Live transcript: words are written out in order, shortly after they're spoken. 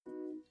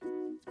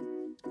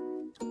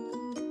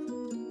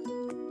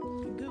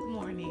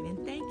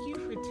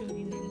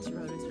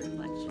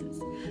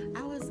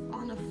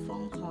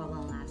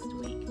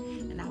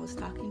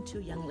to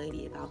a young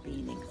lady about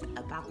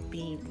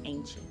being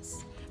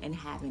anxious and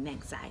having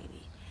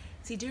anxiety.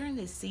 See, during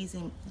this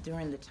season,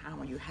 during the time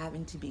where you're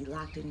having to be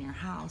locked in your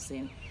house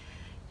and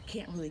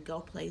can't really go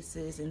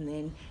places, and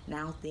then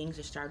now things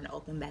are starting to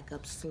open back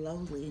up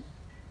slowly,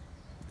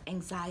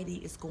 anxiety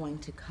is going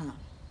to come.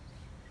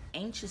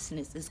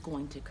 Anxiousness is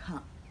going to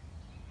come.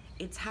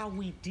 It's how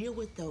we deal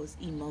with those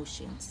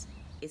emotions.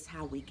 It's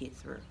how we get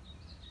through.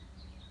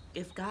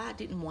 If God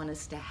didn't want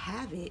us to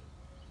have it,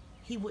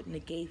 He wouldn't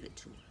have gave it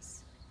to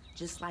us.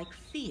 Just like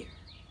fear.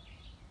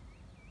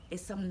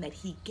 It's something that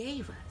He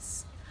gave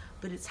us.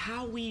 But it's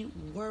how we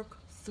work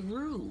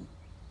through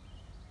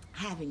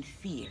having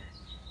fear.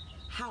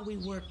 How we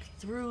work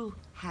through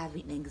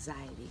having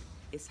anxiety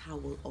is how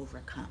we'll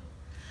overcome.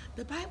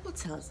 The Bible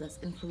tells us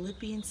in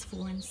Philippians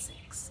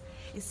 4:6,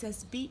 it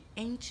says, "Be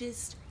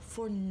anxious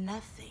for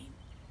nothing,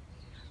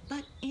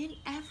 but in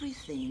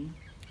everything,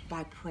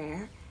 by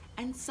prayer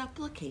and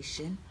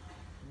supplication,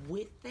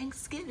 with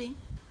thanksgiving,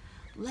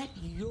 let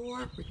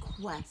your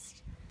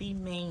request be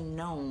made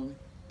known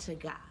to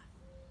God."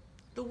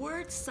 The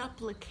word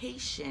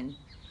supplication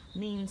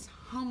means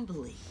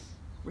humbly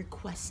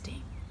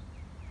requesting,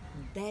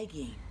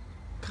 begging,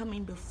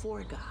 coming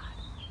before God.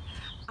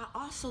 I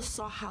also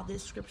saw how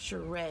this scripture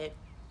read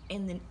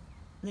in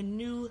the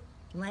New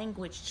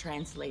Language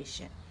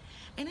Translation.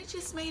 And it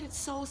just made it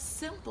so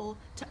simple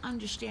to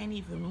understand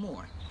even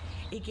more.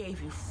 It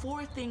gave you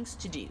 4 things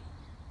to do.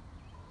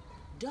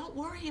 Don't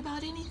worry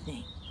about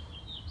anything.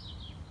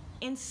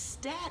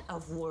 Instead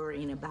of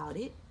worrying about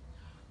it,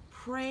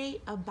 pray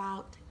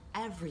about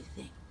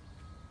everything.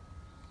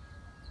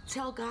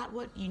 Tell God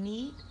what you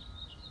need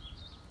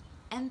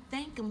and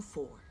thank Him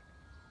for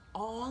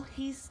all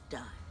He's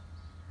done.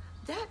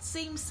 That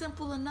seems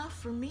simple enough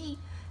for me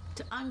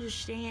to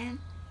understand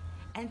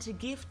and to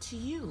give to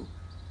you.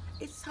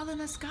 It's telling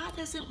us God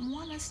doesn't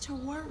want us to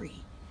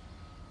worry.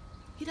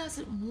 He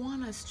doesn't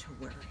want us to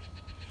worry.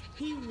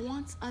 He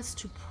wants us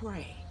to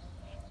pray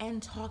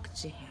and talk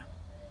to Him.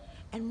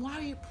 And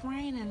while you're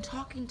praying and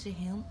talking to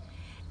Him,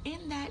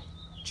 in that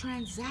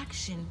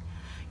transaction,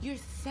 you're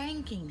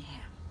thanking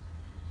Him.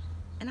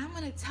 And I'm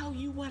going to tell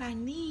you what I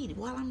need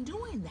while I'm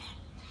doing that.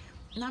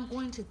 And I'm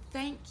going to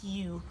thank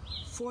you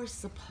for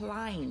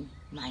supplying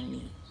my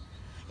need.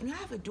 And I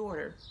have a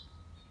daughter,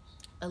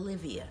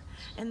 Olivia,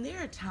 and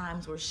there are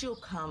times where she'll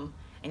come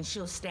and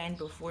she'll stand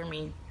before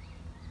me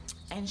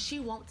and she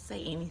won't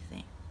say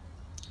anything.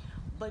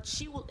 But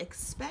she will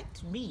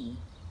expect me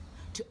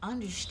to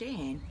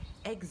understand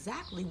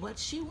exactly what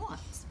she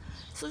wants.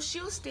 So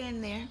she'll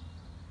stand there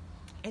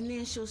and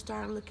then she'll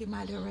start looking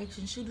my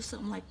direction. She'll do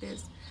something like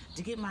this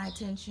to get my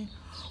attention,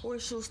 or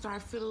she'll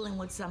start fiddling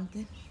with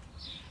something.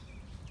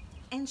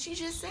 And she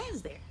just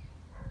stands there.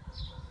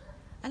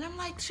 And I'm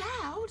like,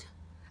 child,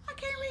 I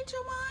can't read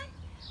your mind.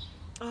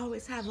 I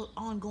always have an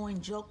ongoing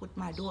joke with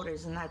my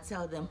daughters, and I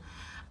tell them,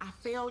 I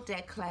failed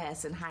that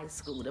class in high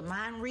school. The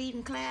mind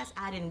reading class,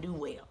 I didn't do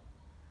well.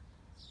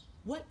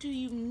 What do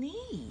you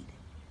need?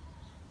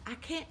 I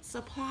can't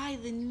supply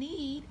the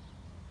need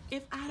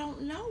if I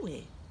don't know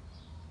it.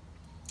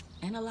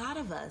 And a lot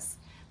of us,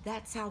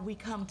 that's how we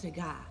come to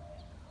God.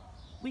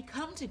 We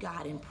come to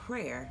God in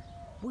prayer.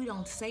 We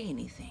don't say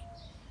anything.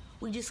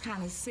 We just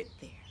kind of sit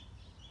there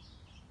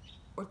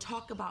or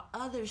talk about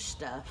other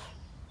stuff,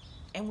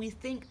 and we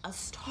think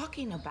us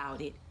talking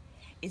about it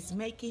is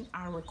making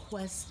our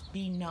requests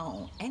be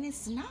known, and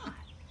it's not.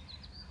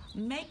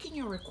 Making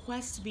your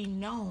request be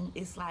known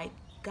is like,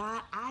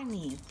 God, I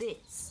need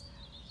this.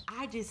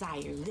 I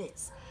desire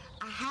this.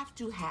 I have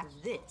to have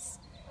this.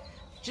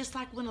 Just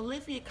like when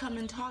Olivia come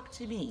and talk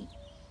to me,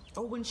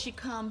 or when she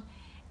come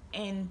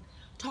and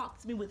talk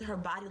to me with her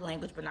body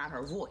language but not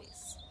her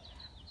voice.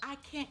 I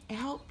can't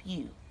help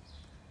you.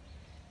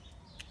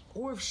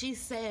 Or if she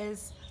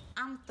says,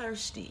 I'm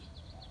thirsty.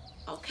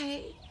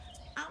 Okay,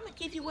 I'm going to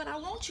give you what I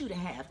want you to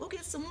have. Go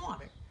get some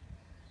water.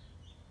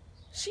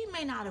 She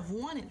may not have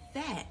wanted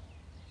that,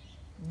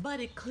 but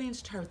it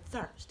cleansed her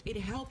thirst. It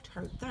helped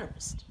her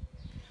thirst.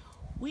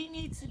 We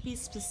need to be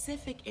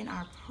specific in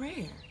our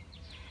prayer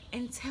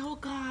and tell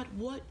God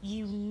what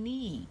you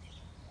need.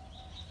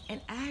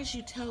 And as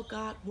you tell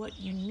God what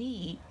you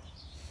need,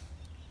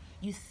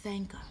 you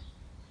thank Him.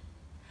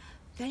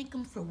 Thank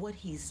Him for what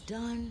He's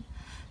done.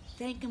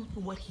 Thank Him for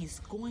what He's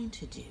going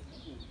to do.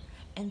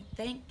 And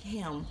thank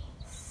Him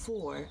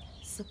for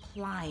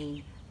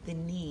supplying the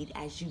need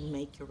as you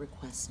make your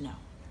request known.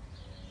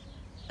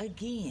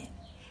 Again,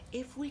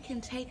 if we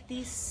can take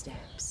these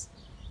steps,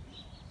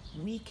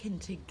 we can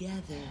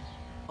together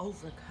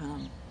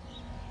overcome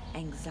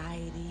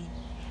anxiety,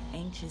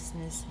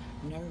 anxiousness,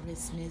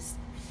 nervousness,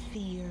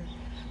 fear,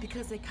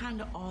 because they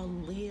kind of all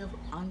live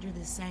under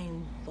the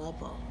same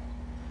bubble.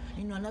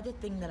 You know, another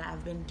thing that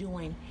I've been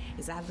doing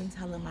is I've been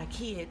telling my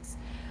kids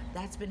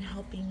that's been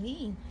helping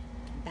me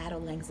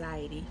battle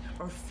anxiety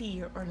or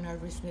fear or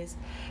nervousness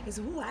is,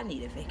 I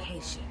need a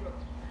vacation.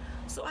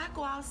 So I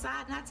go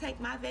outside and I take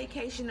my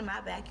vacation in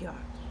my backyard.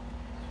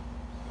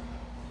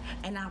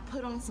 and I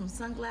put on some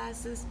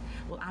sunglasses.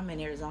 Well, I'm in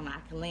Arizona,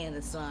 I can lay in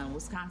the sun.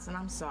 Wisconsin,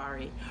 I'm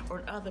sorry. Or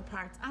in other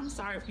parts, I'm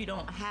sorry if you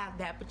don't have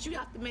that, but you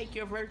have to make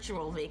your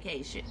virtual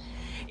vacation.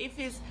 If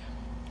it's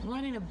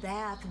running a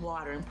bath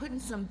water and putting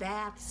some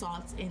bath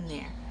salts in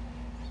there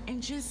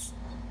and just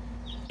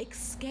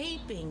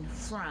escaping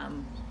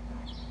from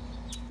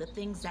the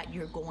things that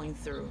you're going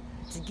through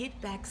to get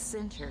back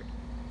centered,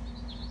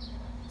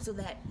 so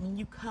that when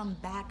you come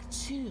back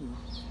to,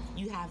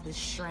 you have the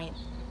strength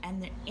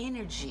and the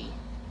energy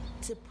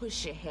to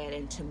push ahead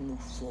and to move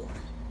forward.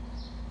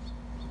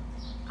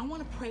 I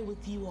want to pray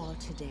with you all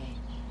today.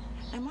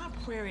 And my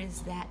prayer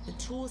is that the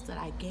tools that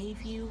I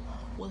gave you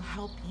will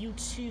help you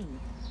to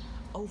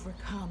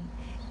overcome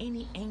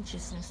any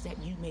anxiousness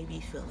that you may be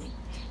feeling.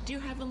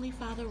 Dear Heavenly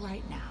Father,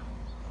 right now,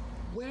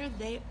 where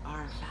they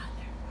are,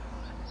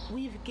 Father,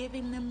 we've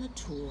given them the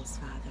tools,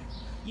 Father.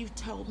 You've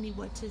told me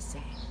what to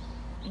say.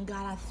 And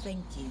God, I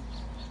thank you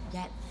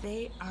that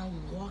they are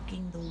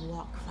walking the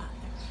walk, Father.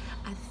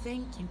 I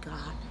thank you,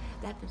 God,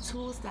 that the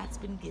tools that's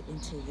been given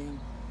to them,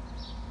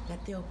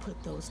 that they'll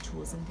put those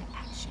tools into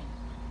action.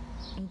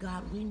 And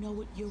God, we know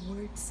what your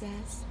word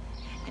says,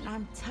 and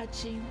I'm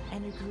touching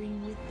and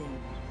agreeing with them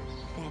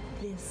that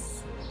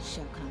this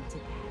shall come to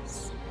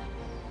pass,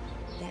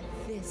 that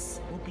this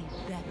will be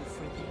better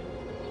for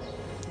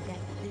them, that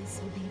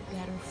this will be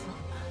better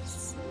for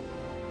us.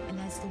 And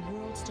as the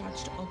world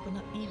starts to open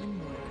up even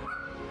more,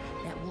 God,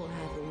 that we'll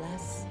have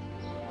less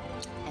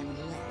and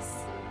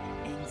less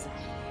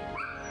anxiety.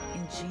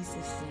 In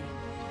Jesus'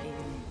 name.